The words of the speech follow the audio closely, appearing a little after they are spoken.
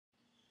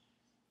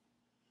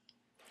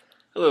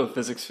Hello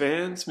physics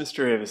fans,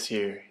 Mr. Avis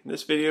here. In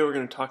this video we're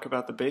going to talk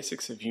about the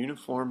basics of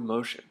uniform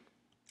motion.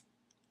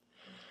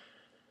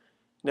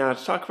 Now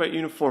to talk about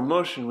uniform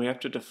motion we have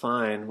to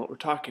define what we're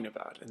talking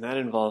about, and that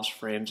involves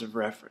frames of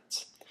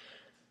reference.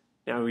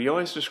 Now we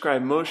always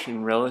describe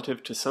motion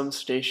relative to some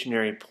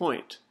stationary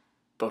point,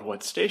 but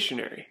what's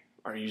stationary?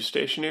 Are you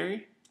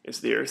stationary? Is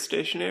the Earth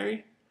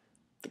stationary?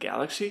 The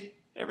galaxy?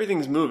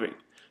 Everything's moving.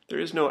 There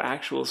is no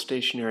actual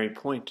stationary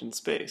point in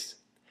space.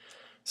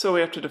 So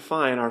we have to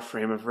define our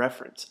frame of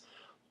reference.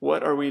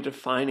 What are we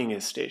defining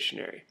as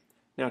stationary?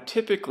 Now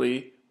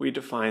typically we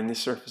define the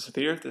surface of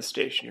the Earth as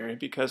stationary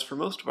because for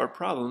most of our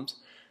problems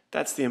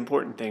that's the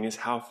important thing, is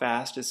how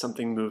fast is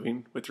something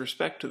moving with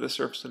respect to the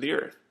surface of the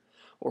Earth,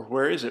 or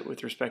where is it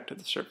with respect to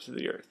the surface of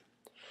the Earth.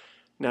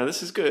 Now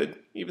this is good.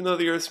 Even though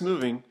the Earth's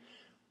moving,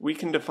 we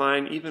can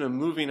define even a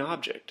moving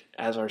object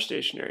as our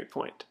stationary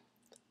point.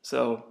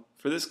 So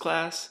for this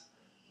class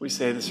we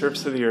say the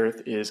surface of the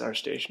Earth is our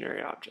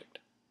stationary object.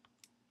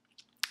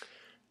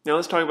 Now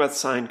let's talk about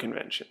sign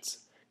conventions.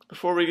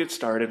 Before we get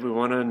started, we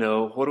want to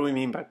know what do we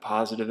mean by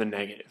positive and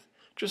negative,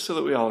 just so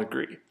that we all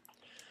agree.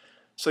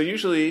 So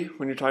usually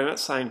when you're talking about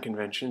sign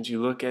conventions, you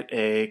look at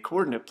a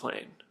coordinate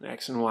plane, an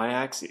x and y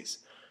axes,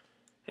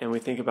 and we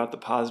think about the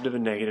positive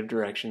and negative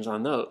directions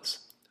on those.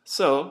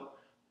 So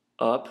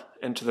up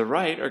and to the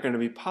right are going to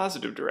be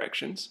positive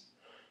directions,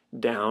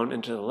 down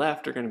and to the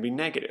left are going to be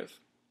negative.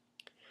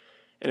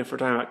 And if we're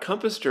talking about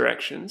compass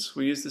directions,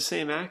 we use the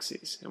same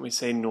axes, and we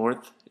say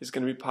north is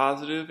going to be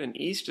positive and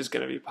east is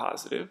going to be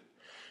positive,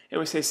 and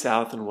we say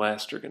south and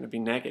west are going to be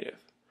negative.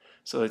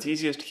 So it's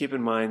easiest to keep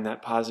in mind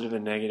that positive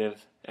and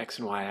negative x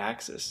and y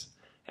axis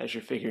as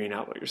you're figuring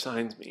out what your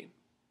signs mean.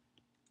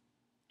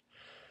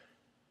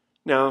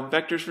 Now,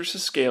 vectors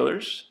versus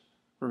scalars.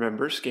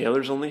 Remember,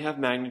 scalars only have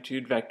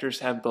magnitude, vectors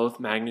have both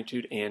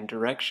magnitude and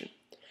direction.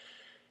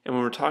 And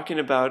when we're talking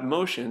about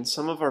motion,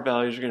 some of our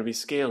values are going to be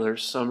scalars,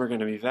 some are going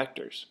to be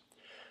vectors.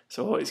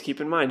 So always keep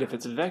in mind, if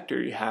it's a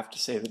vector, you have to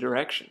say the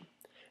direction.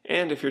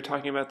 And if you're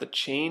talking about the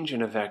change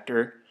in a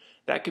vector,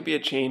 that could be a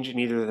change in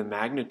either the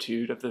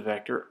magnitude of the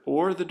vector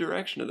or the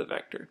direction of the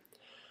vector.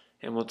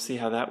 And we'll see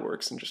how that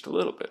works in just a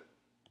little bit.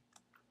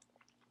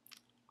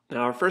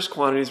 Now our first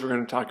quantities we're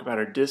going to talk about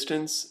are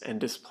distance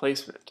and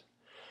displacement.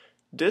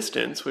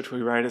 Distance, which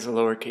we write as a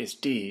lowercase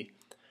d,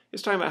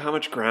 is talking about how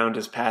much ground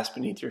has passed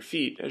beneath your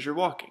feet as you're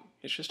walking.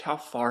 It's just how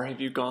far have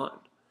you gone.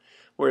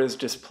 Whereas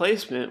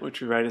displacement, which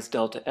we write as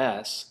delta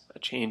s, a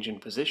change in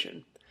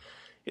position,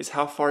 is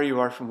how far you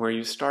are from where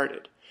you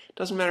started. It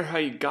doesn't matter how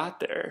you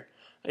got there,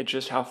 it's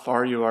just how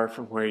far you are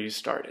from where you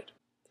started.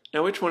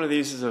 Now which one of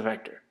these is a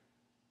vector?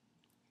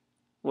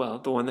 Well,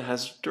 the one that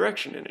has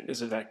direction in it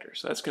is a vector,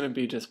 so that's going to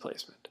be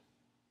displacement.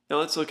 Now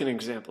let's look at an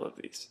example of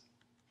these.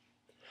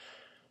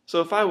 So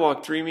if I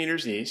walk 3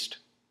 meters east,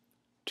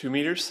 2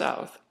 meters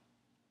south,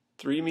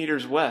 3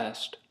 meters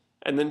west,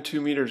 and then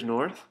 2 meters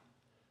north,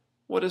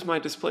 what is my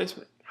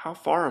displacement? How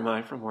far am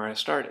I from where I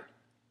started?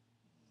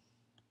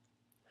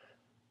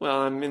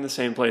 Well, I'm in the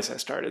same place I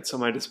started, so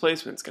my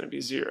displacement is going to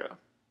be 0.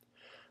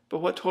 But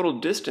what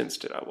total distance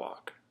did I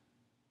walk?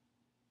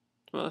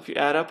 Well, if you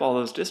add up all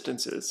those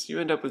distances, you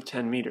end up with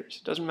 10 meters.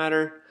 It doesn't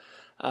matter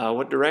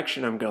what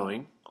direction I'm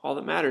going. All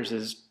that matters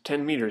is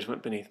 10 meters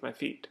went beneath my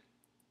feet.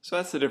 So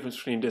that's the difference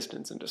between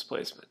distance and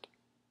displacement.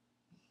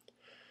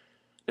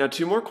 Now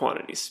two more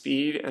quantities,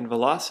 speed and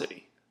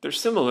velocity. They're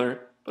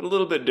similar, but a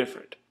little bit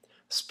different.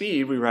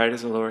 Speed we write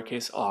as a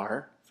lowercase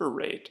r for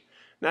rate,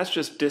 and that's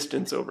just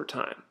distance over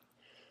time.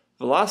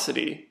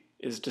 Velocity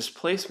is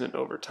displacement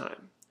over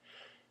time.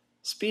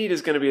 Speed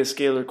is going to be a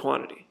scalar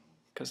quantity,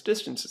 because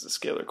distance is a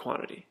scalar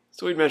quantity,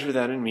 so we'd measure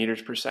that in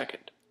meters per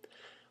second.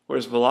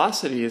 Whereas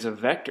velocity is a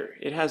vector.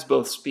 It has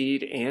both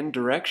speed and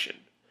direction.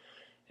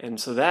 And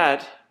so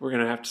that, we're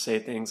going to have to say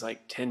things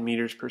like 10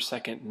 meters per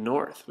second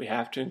north. We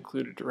have to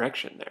include a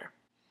direction there.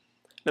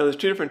 Now there's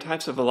two different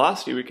types of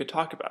velocity we could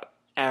talk about.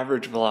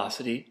 Average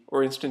velocity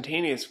or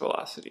instantaneous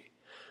velocity.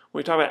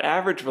 When we talk about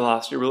average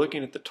velocity, we're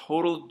looking at the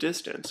total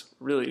distance,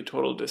 really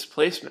total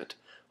displacement,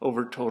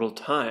 over total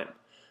time.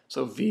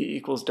 So v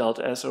equals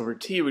delta s over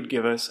t would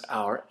give us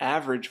our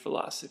average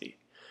velocity.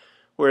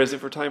 Whereas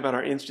if we're talking about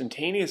our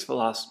instantaneous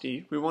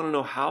velocity, we want to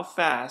know how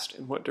fast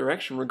and what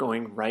direction we're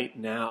going right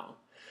now.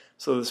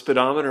 So the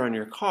speedometer on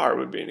your car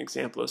would be an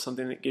example of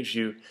something that gives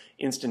you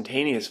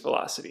instantaneous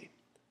velocity.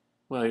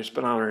 Well, your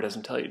speedometer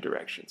doesn't tell you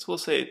direction, so we'll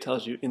say it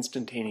tells you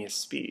instantaneous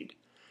speed.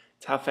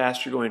 It's how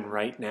fast you're going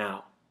right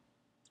now.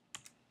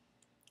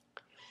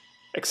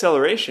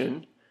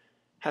 Acceleration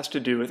has to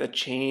do with a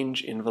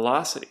change in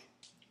velocity.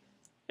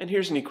 And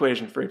here's an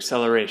equation for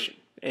acceleration.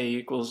 A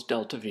equals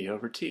delta v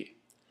over t.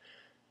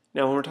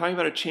 Now when we're talking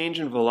about a change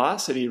in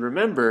velocity,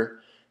 remember,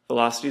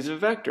 velocity is a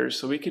vector,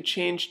 so we could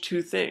change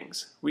two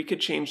things. We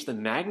could change the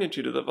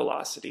magnitude of the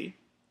velocity,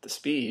 the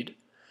speed,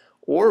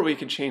 or we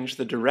could change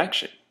the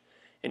direction.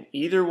 And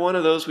either one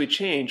of those we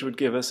change would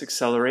give us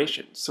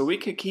acceleration. So we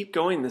could keep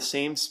going the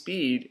same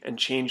speed and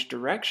change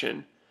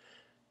direction,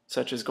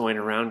 such as going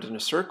around in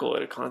a circle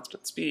at a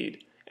constant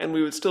speed, and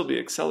we would still be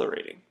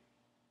accelerating.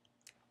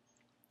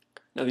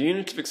 Now the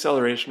units of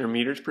acceleration are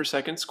meters per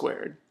second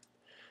squared,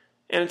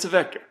 and it's a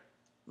vector.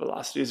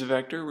 Velocity is a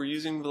vector, we're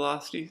using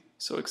velocity,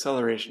 so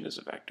acceleration is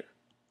a vector.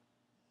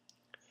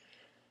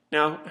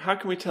 Now, how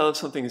can we tell if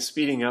something is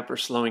speeding up or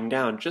slowing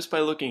down just by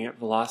looking at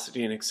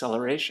velocity and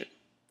acceleration?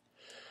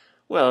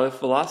 Well, if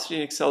velocity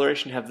and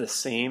acceleration have the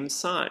same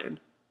sign,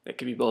 that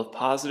could be both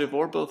positive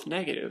or both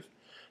negative,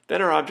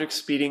 then our object's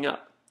speeding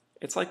up.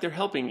 It's like they're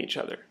helping each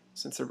other,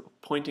 since they're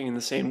pointing in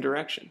the same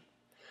direction.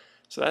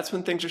 So that's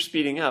when things are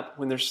speeding up.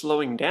 When they're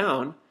slowing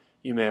down,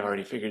 you may have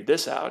already figured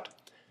this out,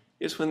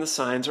 is when the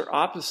signs are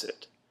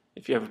opposite.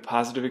 If you have a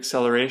positive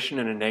acceleration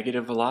and a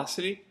negative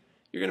velocity,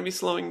 you're going to be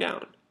slowing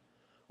down.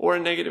 Or a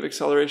negative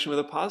acceleration with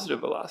a positive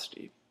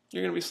velocity,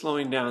 you're going to be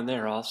slowing down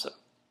there also.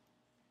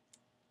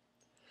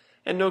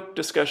 And no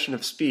discussion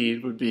of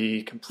speed would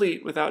be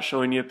complete without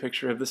showing you a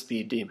picture of the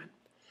speed demon.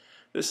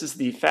 This is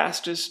the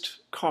fastest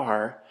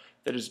car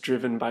that is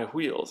driven by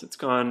wheels. It's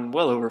gone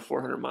well over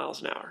 400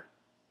 miles an hour.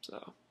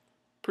 So,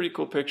 pretty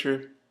cool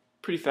picture,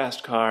 pretty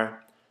fast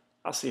car.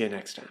 I'll see you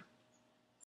next time.